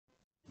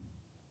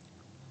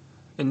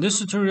In this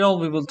tutorial,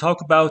 we will talk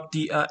about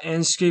the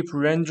Enscape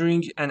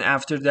rendering, and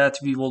after that,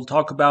 we will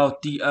talk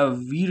about the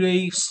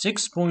V-Ray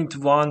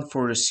 6.1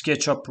 for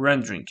SketchUp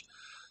rendering.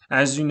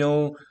 As you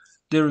know,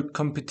 the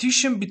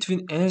competition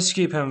between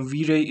Enscape and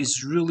V-Ray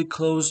is really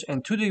close,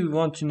 and today we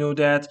want to know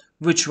that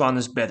which one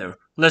is better.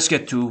 Let's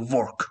get to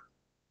work.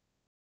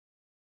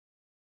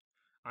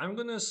 I'm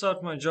gonna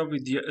start my job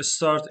with the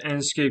Start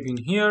Enscape in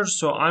here,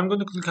 so I'm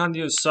gonna click on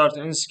the Start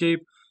Enscape.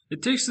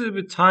 It takes a little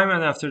bit of time,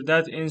 and after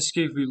that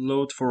Enscape will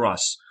load for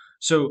us.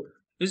 So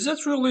is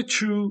that really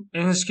true?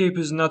 Enscape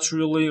is not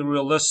really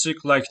realistic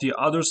like the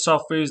other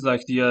softwares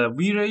like the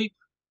V-Ray.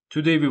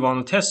 Today we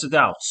want to test it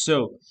out.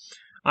 So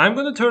I'm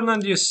going to turn on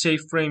the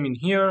save frame in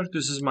here.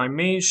 This is my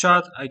main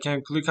shot. I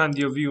can click on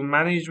the view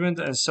management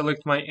and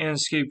select my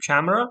Enscape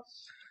camera.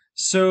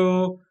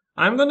 So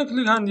I'm going to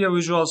click on the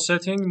visual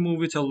setting,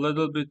 move it a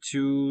little bit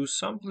to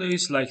some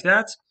place like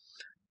that.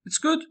 It's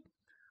good.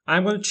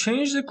 I'm going to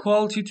change the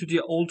quality to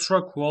the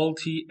ultra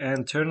quality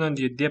and turn on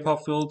the depth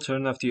of field,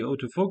 turn off the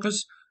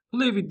autofocus,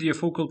 play with the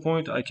focal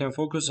point. I can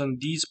focus on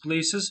these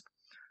places.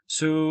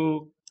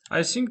 So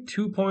I think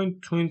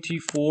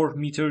 2.24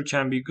 meter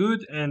can be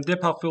good, and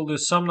depth of field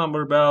is some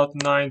number about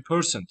 9%.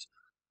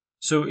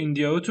 So in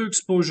the auto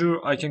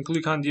exposure, I can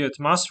click on the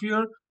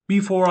atmosphere.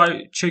 Before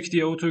I check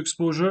the auto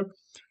exposure,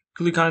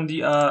 click on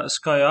the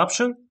sky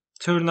option,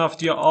 turn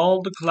off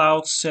all the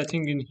clouds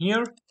setting in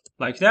here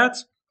like that,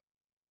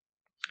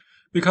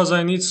 because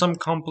I need some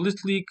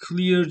completely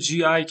clear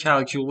GI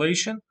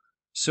calculation.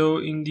 So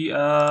in the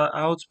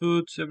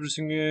output,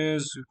 everything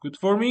is good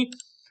for me.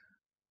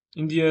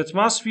 In the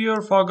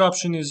atmosphere, fog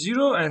option is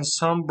 0, and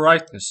sun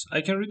brightness.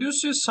 I can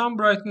reduce the sun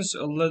brightness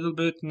a little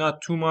bit,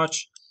 not too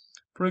much.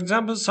 For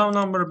example, some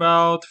number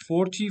about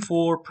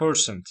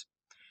 44%.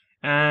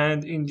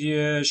 And in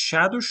the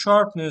shadow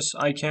sharpness,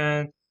 I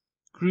can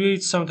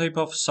create some type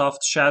of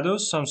soft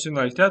shadows, something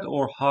like that,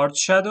 or hard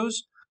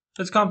shadows.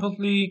 It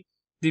completely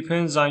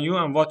depends on you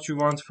and what you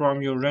want from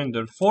your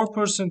render.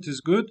 4% is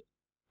good.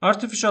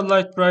 Artificial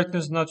light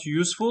brightness not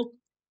useful.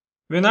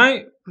 When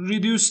I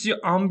reduce the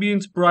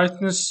ambient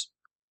brightness,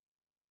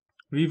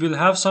 we will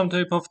have some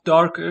type of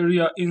dark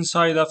area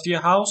inside of the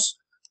house.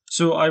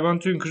 So I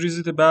want to increase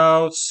it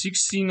about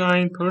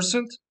 69%.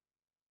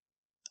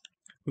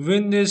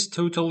 Wind is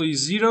totally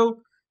 0.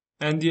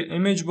 And the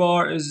image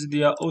bar is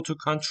the auto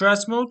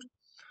contrast mode.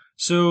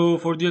 So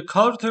for the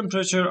color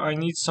temperature, I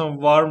need some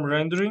warm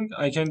rendering.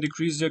 I can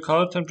decrease the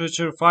color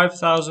temperature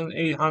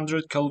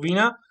 5800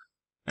 Kelvin,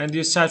 and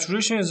the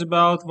saturation is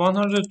about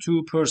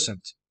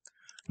 102%.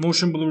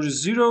 Motion blur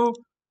is 0.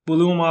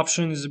 Bloom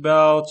option is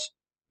about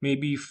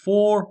maybe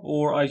 4,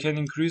 or I can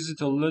increase it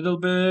a little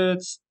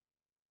bit,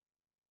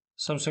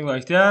 something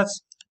like that.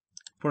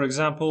 For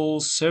example,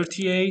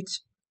 38,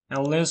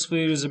 and lens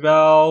flare is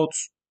about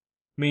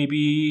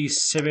maybe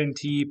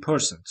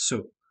 70%.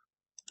 So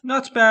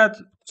not bad.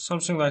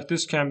 Something like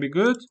this can be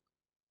good.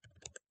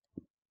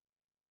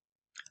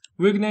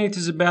 Vignette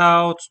is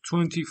about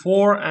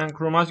 24, and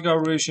chromatic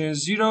aberration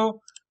is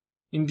 0.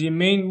 In the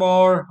main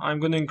bar, I'm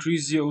going to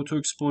increase the auto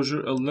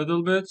exposure a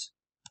little bit,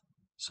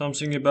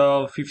 something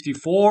about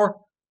 54,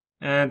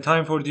 and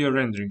time for the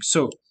rendering.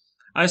 So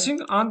I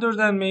think under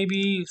than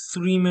maybe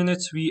 3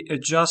 minutes, we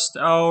adjust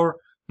our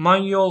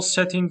manual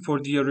setting for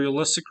the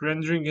realistic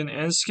rendering in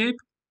Enscape.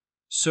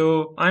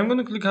 So I'm going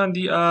to click on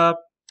the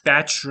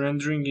batch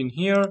rendering in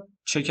here,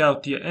 check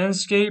out the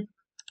Enscape,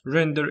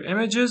 render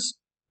images,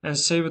 and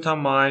save it on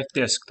my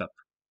desktop.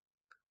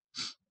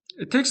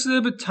 It takes a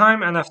little bit of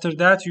time, and after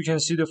that you can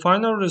see the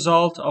final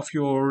result of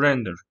your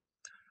render.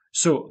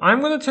 So I'm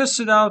going to test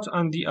it out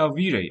on the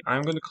V-Ray.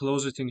 I'm going to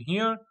close it in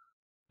here,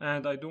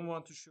 and I don't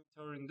want to show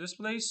her in this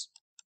place.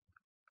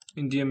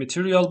 In the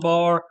material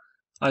bar,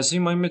 I see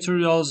my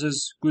materials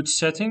is good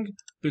setting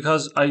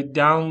because I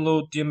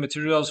download the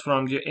materials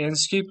from the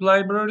Enscape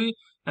library,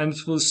 and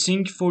it will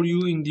sync for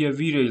you in the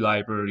V-Ray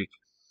library.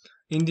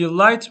 In the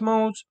light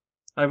mode,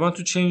 I want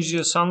to change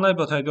the sunlight,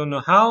 but I don't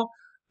know how.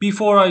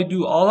 Before I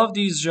do all of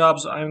these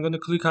jobs, I'm going to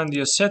click on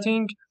the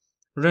setting,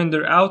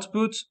 render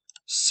output,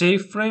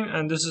 save frame,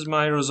 and this is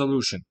my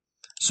resolution.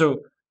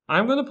 So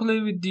I'm going to play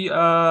with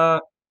the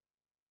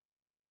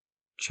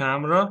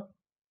camera,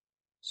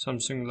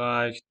 something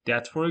like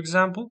that, for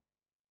example.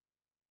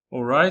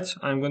 Alright,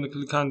 I'm going to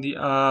click on the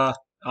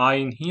eye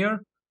in here,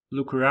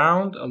 look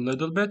around a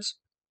little bit.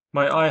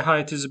 My eye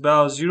height is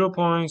about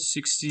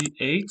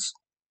 0.68,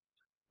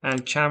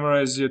 and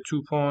camera is a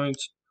 2-point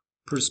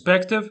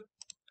perspective.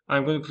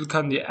 I'm going to click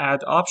on the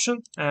add option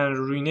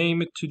and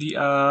rename it to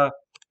the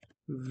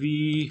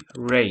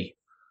V-Ray.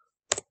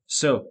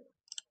 So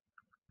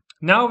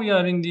now we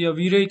are in the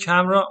V-Ray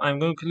camera. I'm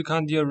going to click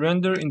on the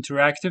render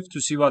interactive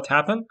to see what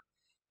happened.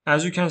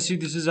 As you can see,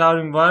 this is our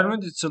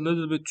environment. It's a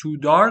little bit too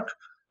dark,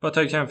 but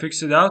I can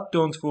fix it out.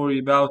 Don't worry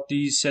about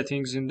these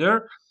settings in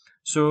there.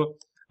 So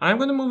I'm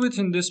going to move it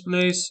in this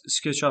place,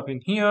 SketchUp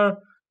in here,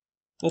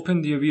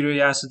 open the V-Ray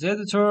asset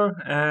editor,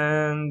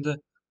 and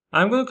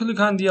I'm going to click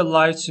on the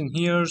lights in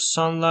here,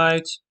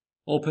 sunlight,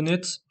 open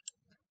it,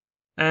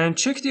 and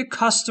check the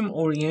custom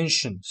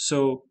orientation.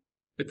 So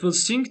it will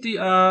sync the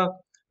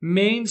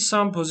main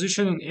sum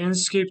position in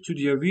Enscape to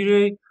the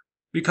V-Ray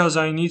because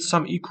I need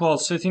some equal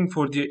setting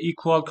for the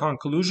equal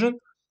conclusion.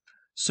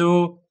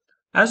 So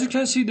as you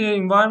can see, the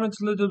environment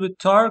a little bit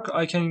dark.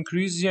 I can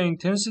increase the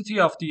intensity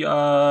of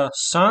the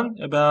sun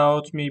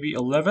about maybe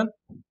 11.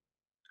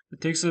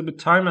 It takes a little bit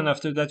time, and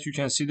after that you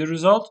can see the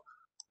result.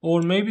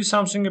 Or maybe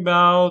something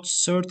about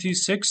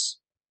 36,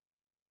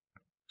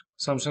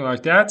 something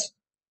like that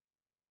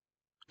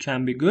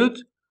can be good.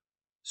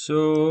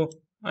 So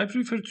I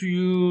prefer to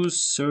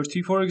use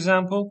 30, for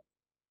example.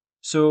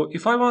 So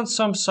if I want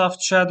some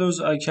soft shadows,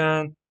 I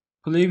can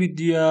play with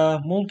the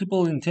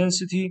multiple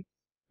intensity.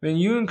 When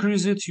you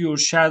increase it, your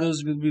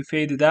shadows will be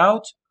faded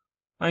out.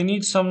 I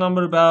need some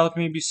number about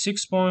maybe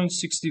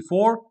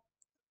 6.64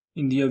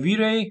 in the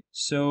V-Ray.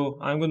 So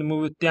I'm going to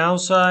move it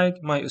downside.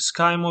 My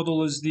sky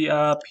model is the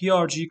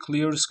PRG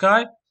clear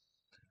sky.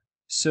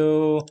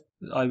 So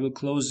I will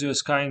close the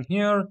sky in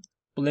here.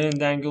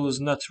 Blend angle is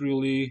not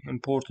really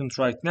important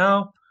right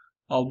now.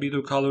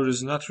 Albedo color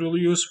is not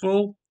really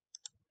useful.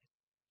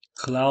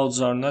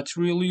 Clouds are not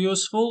really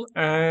useful,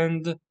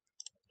 and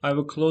I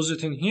will close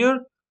it in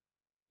here.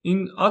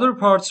 In other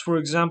parts, for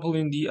example,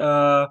 in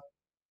the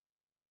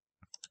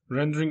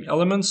rendering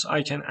elements,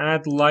 I can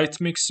add light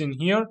mix in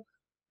here.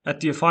 At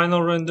the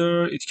final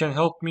render, it can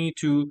help me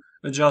to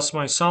adjust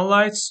my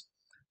sunlights.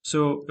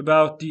 So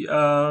about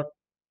the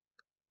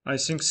I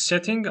think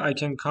setting, I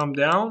can come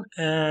down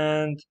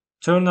and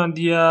turn on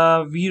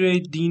the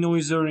V-Ray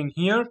denoiser in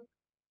here.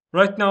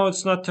 Right now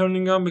it's not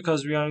turning on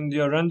because we are in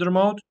the render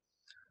mode.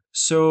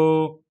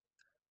 So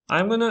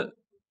I'm gonna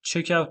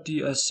check out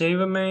the save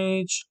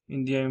image.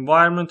 In the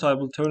environment, I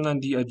will turn on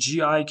the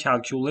GI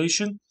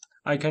calculation.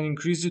 I can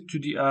increase it to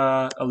the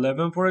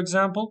 11, for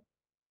example,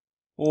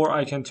 or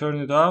I can turn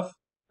it off.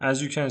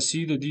 As you can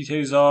see, the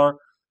details are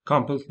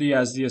completely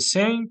as the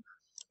same.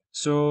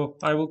 So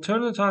I will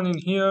turn it on in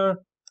here.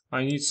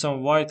 I need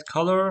some white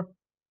color,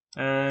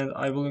 and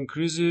I will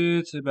increase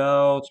it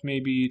about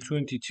maybe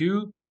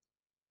 22,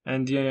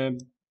 and the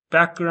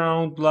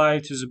background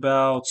light is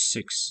about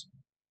 6.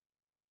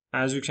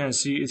 As you can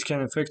see, it can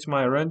affect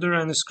my render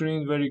and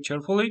screen very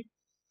carefully.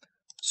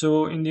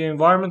 So in the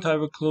environment, I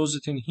will close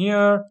it in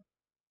here.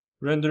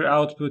 Render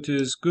output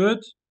is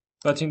good,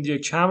 but in the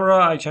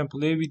camera, I can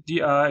play with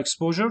the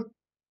exposure.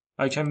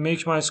 I can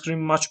make my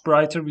screen much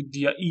brighter with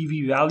the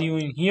EV value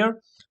in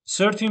here.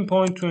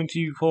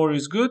 13.24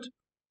 is good.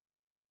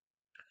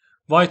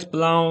 White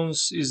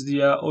balance is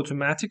the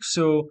automatic,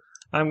 so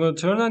I'm going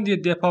to turn on the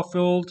depth of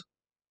field,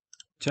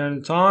 turn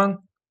it on,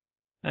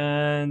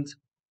 and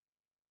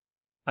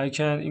I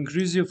can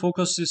increase the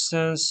focus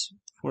distance,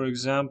 for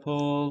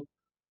example,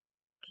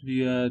 to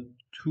the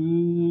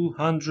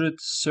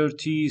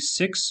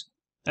 236,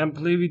 and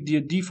play with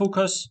the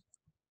defocus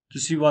to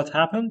see what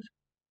happened.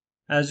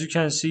 As you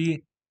can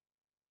see,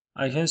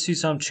 I can see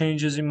some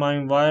changes in my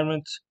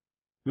environment.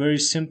 Very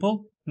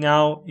simple.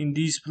 Now in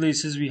these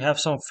places we have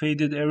some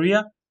faded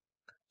area.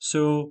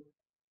 So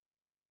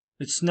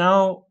it's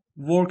now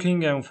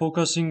working and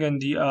focusing on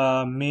the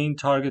main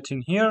target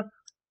in here.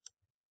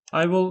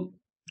 I will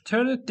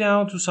turn it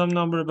down to some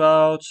number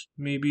about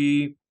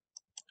maybe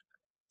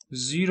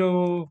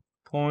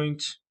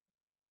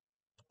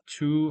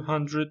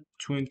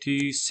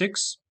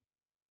 0.226.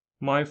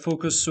 My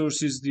focus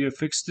source is the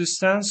fixed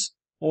distance,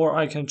 or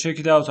I can check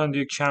it out on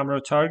the camera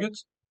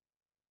target.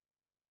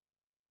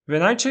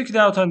 When I check it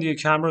out on the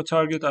camera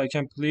target, I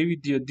can play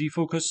with the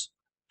defocus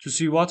to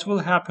see what will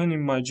happen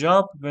in my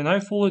job. When I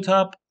pull it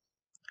up,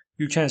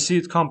 you can see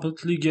it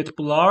completely get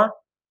blur.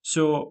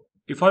 So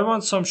if I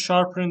want some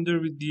sharp render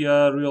with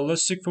the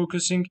realistic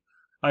focusing,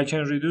 I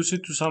can reduce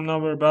it to some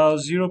number about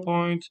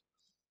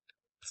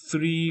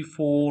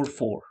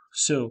 0.344.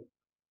 So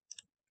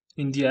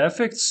in the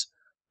effects,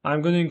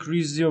 I'm going to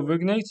increase the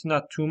vignette,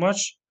 not too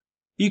much.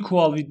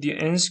 Equal with the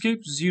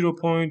Enscape,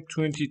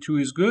 0.22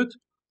 is good.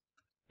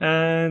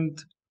 And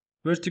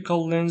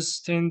vertical lens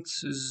tint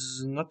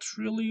is not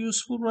really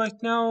useful right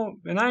now.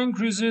 When I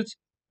increase it,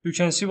 you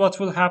can see what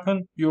will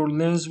happen. Your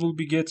lens will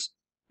be get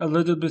a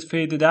little bit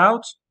faded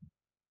out.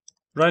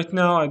 Right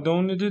now I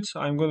don't need it.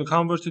 I'm going to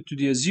convert it to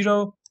the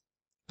 0,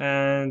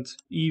 and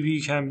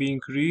EV can be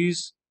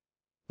increased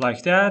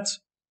like that.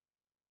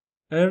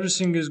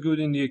 Everything is good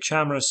in the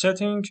camera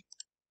setting.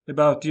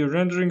 About the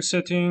rendering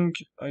setting,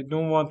 I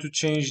don't want to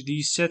change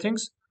these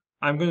settings.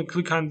 I'm going to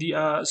click on the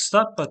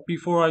stop, but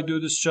before I do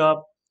this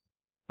job,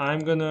 I'm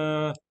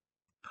gonna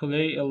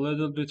play a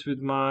little bit with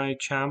my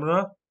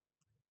camera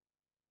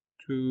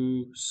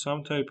to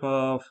some type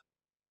of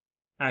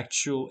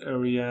actual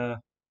area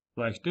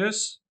like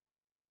this.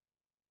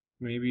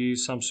 Maybe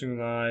something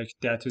like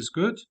that is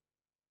good.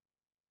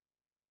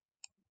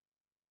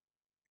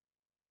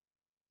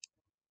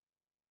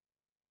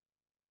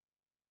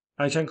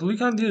 I can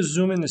click on the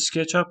zoom in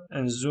SketchUp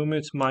and zoom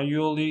it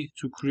manually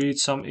to create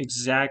some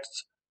exact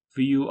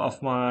view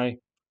of my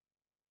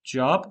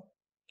job,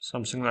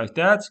 something like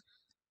that.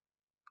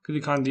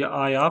 Click on the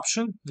eye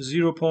option.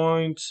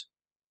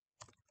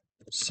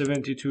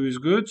 0.72 is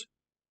good.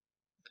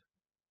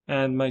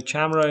 and my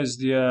camera is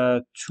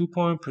the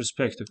 2-point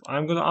perspective.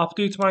 I'm going to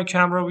update my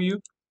camera view.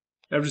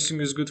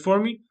 Everything is good for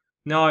me.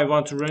 Now I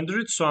want to render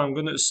it, so I'm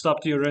going to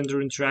stop the render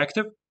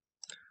interactive,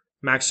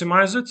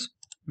 maximize it,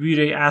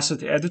 V-Ray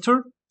asset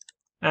editor,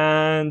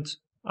 and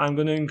I'm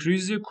going to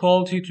increase the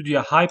quality to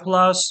the high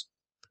plus,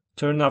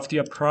 turn off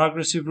the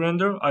progressive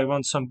render. I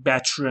want some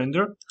batch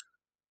render.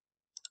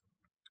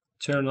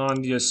 Turn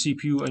on the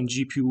CPU and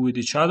GPU with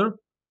each other.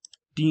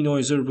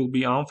 Denoiser will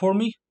be on for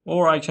me,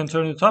 or I can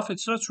turn it off.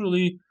 It's not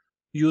really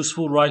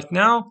useful right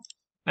now.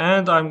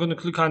 And I'm going to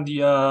click on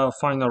the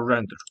final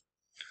render.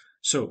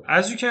 So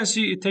as you can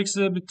see, it takes a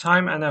little bit of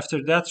time, and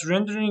after that,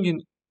 rendering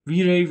in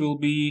V-Ray will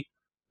be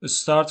a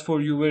start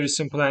for you, very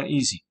simple and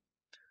easy.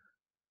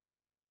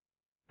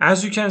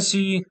 As you can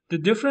see, the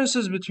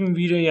differences between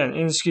V-Ray and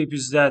Enscape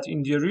is that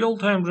in the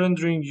real-time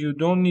rendering, you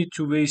don't need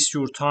to waste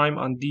your time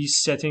on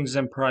these settings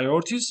and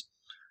priorities.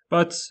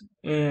 But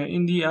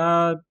in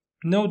the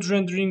node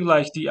rendering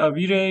like the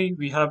V-Ray,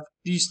 we have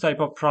these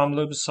type of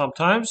problems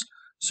sometimes.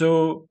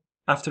 So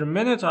after a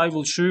minute, I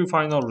will show you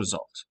final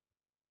result.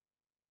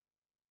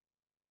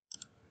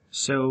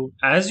 So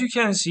as you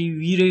can see,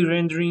 V-Ray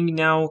rendering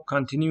now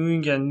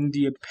continuing and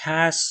the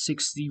past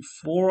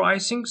 64, I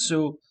think.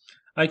 So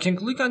I can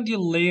click on the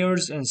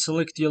layers and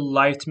select the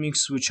light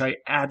mix, which I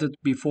added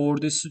before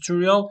this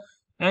tutorial.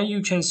 And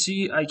you can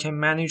see I can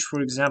manage, for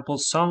example,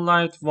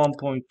 sunlight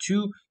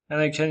 1.2,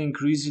 and I can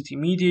increase it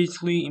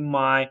immediately in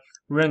my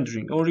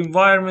rendering. Or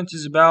environment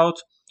is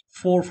about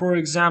 4, for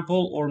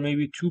example, or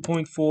maybe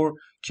 2.4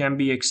 can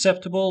be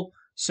acceptable.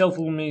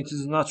 Self-illuminate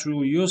is not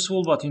really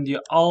useful, but in the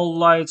all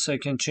lights I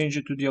can change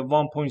it to the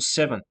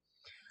 1.7.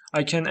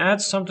 I can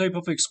add some type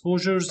of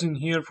exposures in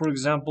here, for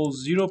example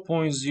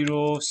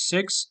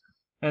 0.06,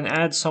 and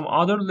add some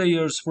other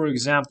layers, for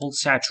example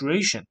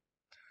saturation.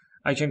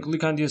 I can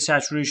click on the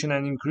saturation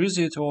and increase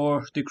it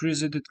or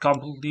decrease it. It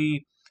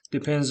completely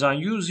depends on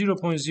you.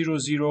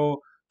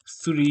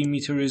 0.003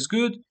 meter is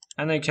good,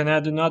 and I can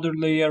add another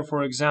layer,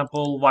 for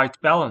example white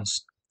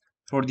balance,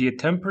 for the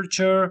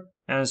temperature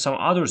and some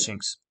other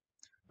things.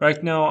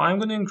 Right now, I'm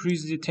going to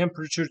increase the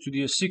temperature to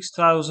the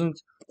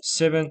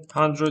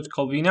 6700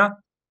 Kelvin,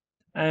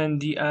 and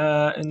the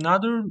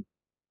another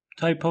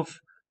type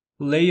of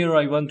layer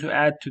I want to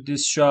add to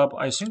this job,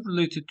 I think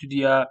related to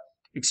the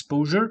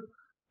exposure.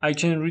 I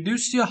can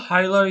reduce the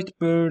highlight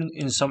burn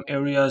in some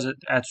areas,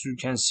 as you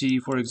can see,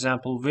 for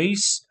example,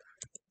 vase,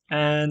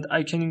 and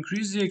I can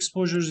increase the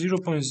exposure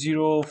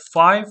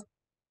 0.05,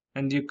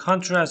 and the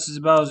contrast is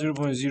about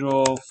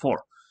 0.04.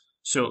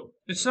 So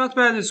it's not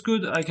bad, it's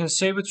good. I can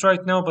save it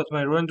right now, but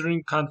my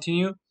rendering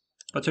continue.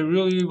 But I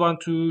really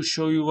want to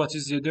show you what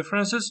is the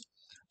differences.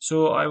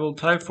 So I will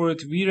type for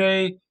it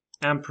V-Ray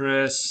and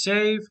press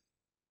save.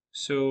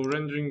 So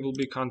rendering will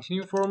be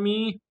continue for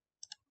me.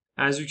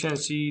 As you can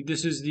see,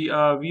 this is the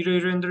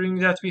V-Ray rendering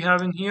that we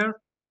have in here,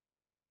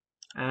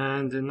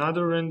 and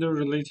another render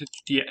related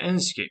to the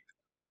Enscape.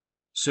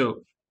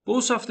 So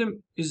both of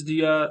them is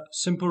the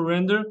simple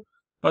render,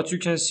 but you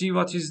can see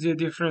what is the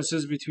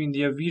differences between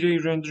the V-Ray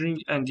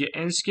rendering and the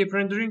Enscape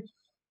rendering.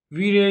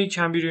 V-Ray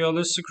can be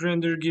realistic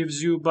render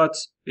gives you, but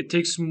it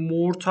takes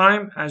more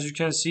time. As you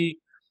can see,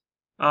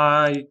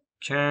 I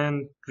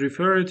can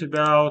refer it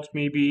about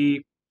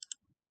maybe,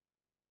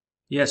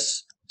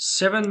 yes,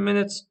 7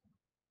 minutes,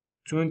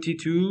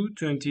 22,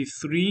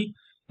 23,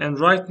 and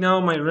right now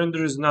my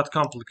render is not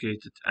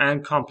complicated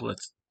and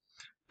complete.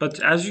 But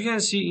as you can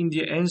see in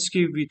the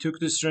Enscape, we took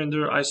this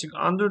render, I think,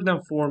 under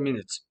than 4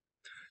 minutes.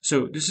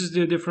 So this is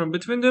the difference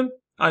between them.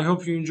 I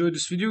hope you enjoyed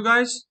this video,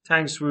 guys.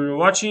 Thanks for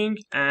watching,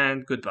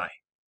 and goodbye.